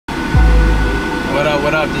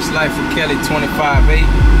what up? This Life with Kelly 25-8,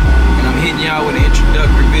 and I'm hitting y'all with an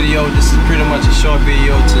introductory video. This is pretty much a short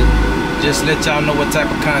video to just let y'all know what type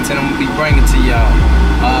of content I'm gonna be bringing to y'all.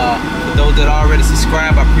 For those that already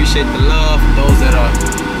subscribe, I appreciate the love. For those that are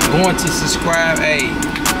going to subscribe, hey,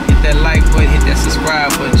 hit that like button, hit that subscribe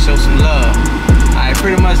button, show some love. Alright,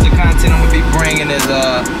 pretty much the content I'm gonna be bringing is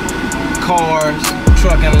cars,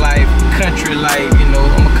 trucking life, country life. You know,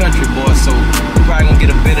 I'm a country boy, so you're probably gonna get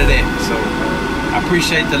a bit of that. So I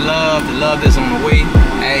appreciate the love that's on the way.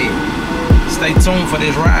 Hey, stay tuned for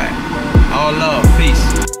this ride. All love,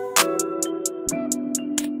 peace.